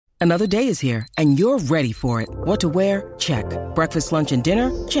Another day is here, and you're ready for it. What to wear? Check. Breakfast, lunch, and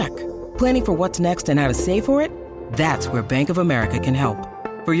dinner? Check. Planning for what's next and how to save for it? That's where Bank of America can help.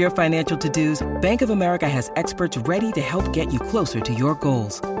 For your financial to-dos, Bank of America has experts ready to help get you closer to your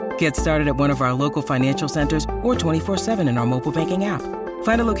goals. Get started at one of our local financial centers or 24/7 in our mobile banking app.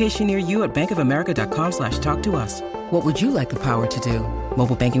 Find a location near you at bankofamerica.com/talktous. What would you like the power to do?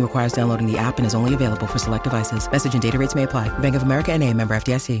 Mobile banking requires downloading the app and is only available for select devices. Message and data rates may apply. Bank of America N.A., member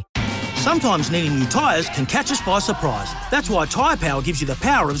FDIC. Sometimes needing new tyres can catch us by surprise. That's why Tyre Power gives you the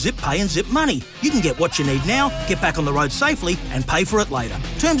power of Zip Pay and Zip Money. You can get what you need now, get back on the road safely and pay for it later.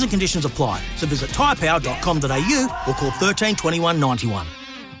 Terms and conditions apply. So visit tyrepower.com.au or call 13 21 91.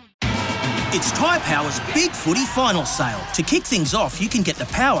 It's Tyre Power's Big Footy Final Sale. To kick things off, you can get the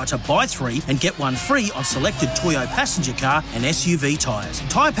power to buy 3 and get 1 free on selected Toyo passenger car and SUV tyres.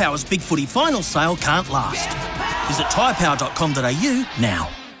 Tyre Power's Big Footy Final Sale can't last. Visit tyrepower.com.au now.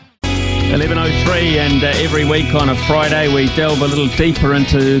 11:03, and every week on a Friday we delve a little deeper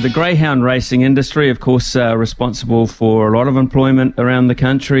into the greyhound racing industry, of course responsible for a lot of employment around the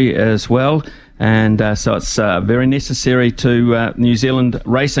country as well, and so it's very necessary to New Zealand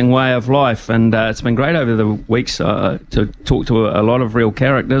racing way of life, and it's been great over the weeks to talk to a lot of real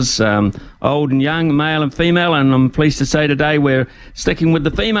characters, old and young, male and female, and I'm pleased to say today we're sticking with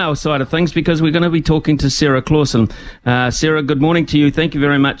the female side of things because we're going to be talking to Sarah Clausen. Sarah, good morning to you. Thank you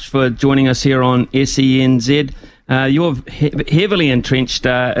very much for joining us here on SENZ. You're heavily entrenched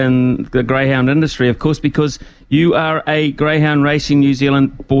in the greyhound industry, of course, because you are a Greyhound Racing New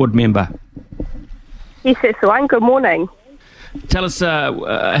Zealand board member. Yes, that's the one. Good morning. Tell us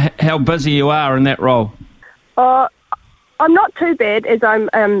how busy you are in that role. I'm not too bad, as I'm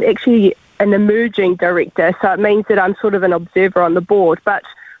actually an emerging director, so it means that I'm sort of an observer on the board, but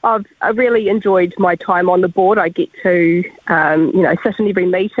I really enjoyed my time on the board. I get to, sit in every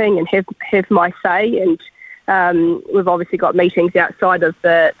meeting and have my say, and we've obviously got meetings outside of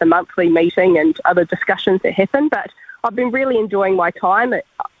the monthly meeting and other discussions that happen, but I've been really enjoying my time.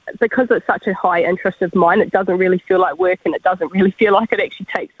 Because it's such a high interest of mine, it doesn't really feel like work, and it doesn't really feel like it actually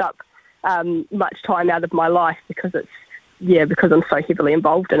takes up much time out of my life because I'm so heavily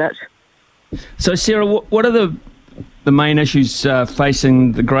involved in it. So, Sarah, what are the main issues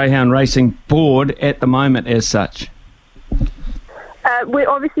facing the Greyhound Racing Board at the moment as such? We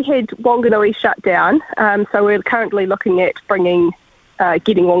obviously had Wanganui shut down, so we're currently looking at getting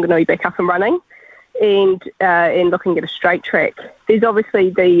Wanganui back up and running. And looking at a straight track. There's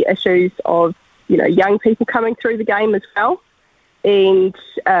obviously the issues of, young people coming through the game as well, and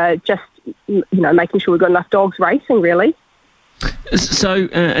just, making sure we've got enough dogs racing, really. So,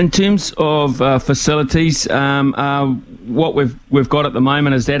 in terms of facilities, what we've got at the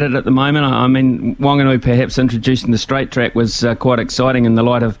moment, is that it at the moment? I mean, Wanganui perhaps introducing the straight track was quite exciting in the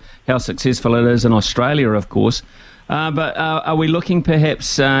light of how successful it is in Australia, of course. But are we looking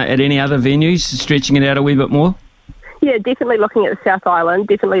perhaps at any other venues, stretching it out a wee bit more? Yeah, definitely looking at the South Island,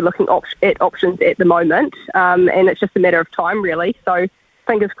 definitely looking at options at the moment, and it's just a matter of time, really. So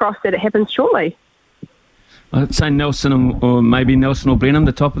fingers crossed that it happens shortly. I'd say Nelson or maybe Nelson or Blenheim,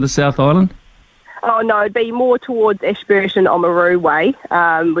 the top of the South Island? Oh, no, it'd be more towards Ashburton and Oamaru way.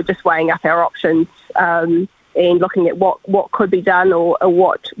 We're just weighing up our options and looking at what could be done or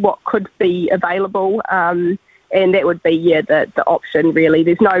what could be available. And that would be, the option, really.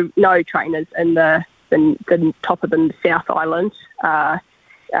 There's no trainers in the top of the South Island.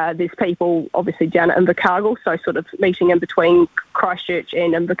 There's people, obviously, down at Invercargill, so sort of meeting in between Christchurch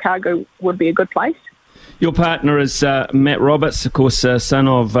and Invercargill would be a good place. Your partner is Matt Roberts, of course, son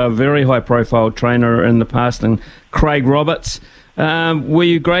of a very high-profile trainer in the past, and Craig Roberts. Were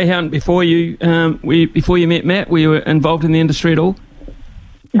you greyhound before you met Matt? Were you involved in the industry at all?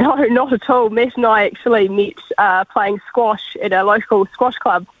 No, not at all. Matt and I actually met playing squash at a local squash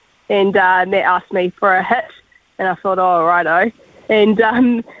club, and Matt asked me for a hit, and I thought, oh, righto. And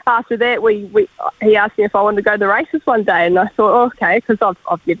after that, he asked me if I wanted to go to the races one day, and I thought, oh, okay, because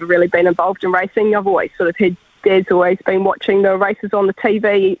I've never really been involved in racing. I've always sort of had Dad's always been watching the races on the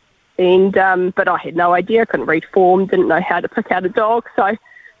TV, and but I had no idea. I couldn't read form, didn't know how to pick out a dog, so I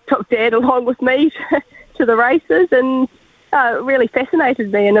took Dad along with me to the races, and it really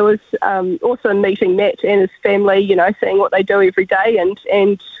fascinated me. And it was also meeting Matt and his family, seeing what they do every day,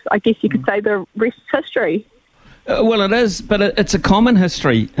 and I guess you could say the rest is history. Well, it is, but it's a common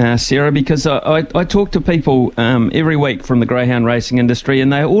history, Sarah, because I talk to people every week from the greyhound racing industry,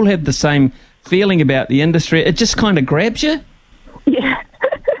 and they all have the same feeling about the industry. It just kind of grabs you. Yeah.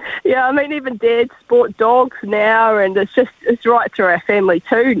 Yeah, I mean, even Dad sport dogs now, and it's right through our family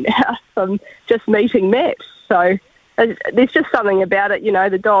too now from just meeting Matt. So there's just something about it.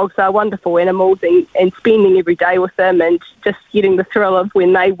 The dogs are wonderful animals, and spending every day with them and just getting the thrill of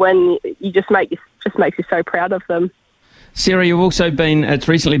when they win, just makes you so proud of them. Sarah, it's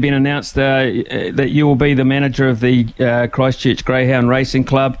recently been announced that you will be the manager of the Christchurch Greyhound Racing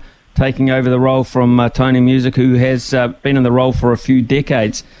Club, taking over the role from Tony Music, who has been in the role for a few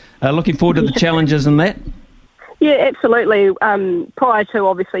decades. Looking forward to the challenges in that? Yeah, absolutely. Prior to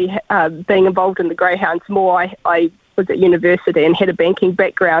obviously being involved in the Greyhounds more, I was at university and had a banking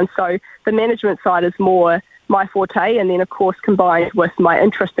background, so the management side is more my forte, and then of course combined with my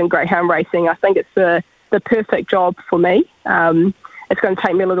interest in greyhound racing, I think it's the perfect job for me. It's going to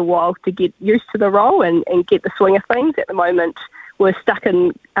take me a little while to get used to the role and get the swing of things. At the moment, we're stuck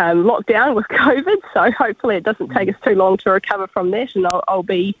in lockdown with COVID, so hopefully it doesn't take us too long to recover from that, and I'll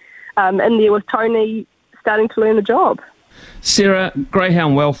be in there with Tony starting to learn the job. Sarah,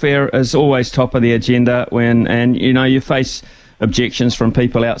 greyhound welfare is always top of the agenda and you face objections from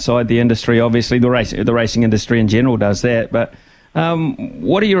people outside the industry. Obviously, the racing industry in general does that, but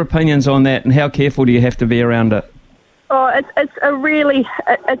what are your opinions on that, and how careful do you have to be around it? Oh, it's a really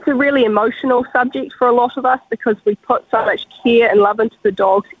emotional subject for a lot of us because we put so much care and love into the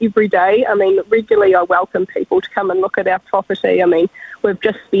dogs every day. I mean, regularly I welcome people to come and look at our property. I mean, we've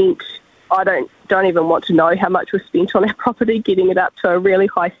just spent, I don't even want to know how much we've spent on our property, getting it up to a really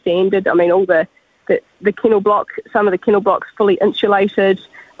high standard. I mean, all the kennel block, some of the kennel blocks fully insulated.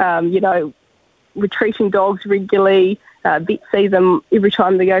 We're treating dogs regularly. Vets see them every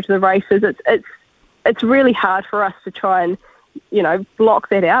time they go to the races. It's really hard for us to try and, block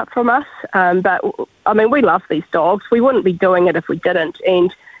that out from us. But, I mean, we love these dogs. We wouldn't be doing it if we didn't.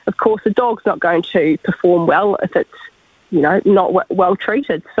 And, of course, the dog's not going to perform well if it's, not well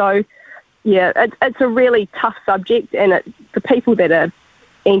treated. So, yeah, it's a really tough subject. And the people that are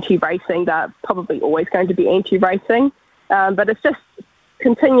anti-racing, they're probably always going to be anti-racing. But it's just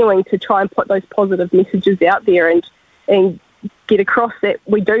continuing to try and put those positive messages out there and get across that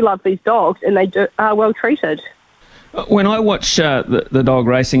we do love these dogs and they are well treated. When I watch the dog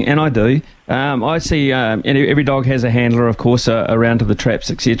racing, and I do, I see every dog has a handler, of course, around to the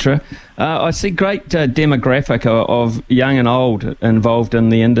traps, etc. I see great demographic of young and old involved in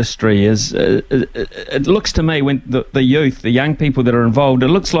the industry. It looks to me, when the youth, the young people that are involved, it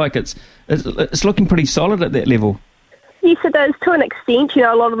looks like it's looking pretty solid at that level. Yes, it is, to an extent.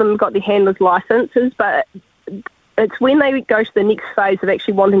 A lot of them have got their handlers' licences, but it's when they go to the next phase of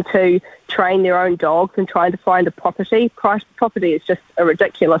actually wanting to train their own dogs and trying to find a property. Property is just a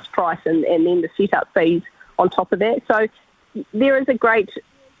ridiculous price, and then the setup fees on top of that. So there is a great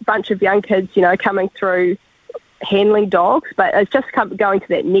bunch of young kids, coming through handling dogs, but it's just going to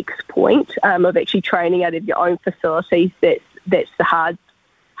that next point of actually training out of your own facilities. That's the hard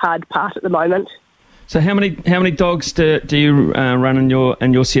part at the moment. So how many dogs do you run in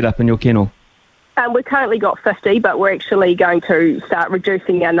your setup, in your kennel? We've currently got 50, but we're actually going to start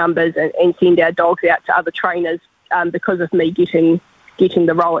reducing our numbers and send our dogs out to other trainers because of me getting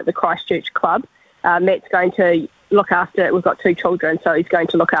the role at the Christchurch Club. Matt's going to look after, we've got 2 children, so he's going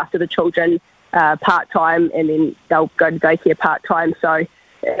to look after the children part-time, and then they'll go to daycare part-time, so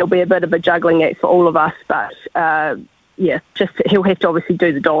it'll be a bit of a juggling act for all of us, but he'll have to obviously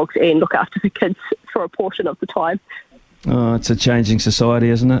do the dogs and look after the kids for a portion of the time. Oh, it's a changing society,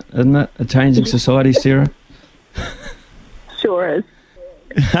 isn't it? Isn't it a changing society, Sarah? Sure is.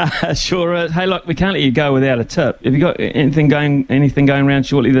 Sure is. Hey, look, we can't let you go without a tip. Have you got anything going around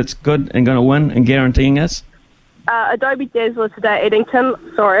shortly that's good and going to win and guaranteeing us? Adobe Dazzler today at Eddington.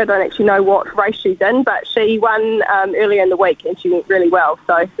 Sorry, I don't actually know what race she's in, but she won earlier in the week and she went really well,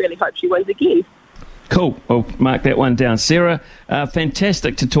 so really hope she wins again. Cool. We'll mark that one down. Sarah,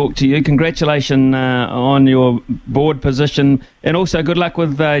 fantastic to talk to you. Congratulations on your board position, and also good luck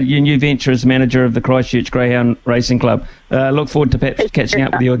with your new venture as manager of the Christchurch Greyhound Racing Club. Look forward to perhaps catching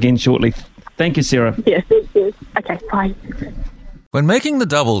up with you again shortly. Thank you, Sarah. Yeah, thank you. Okay, bye. When making the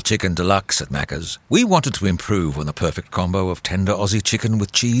double chicken deluxe at Macca's, we wanted to improve on the perfect combo of tender Aussie chicken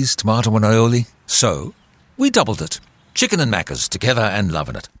with cheese, tomato and aioli. So, we doubled it. Chicken and Macca's, together and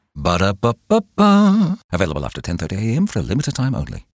loving it. Ba-da-ba-ba-ba. Available after 10:30 a.m. for a limited time only.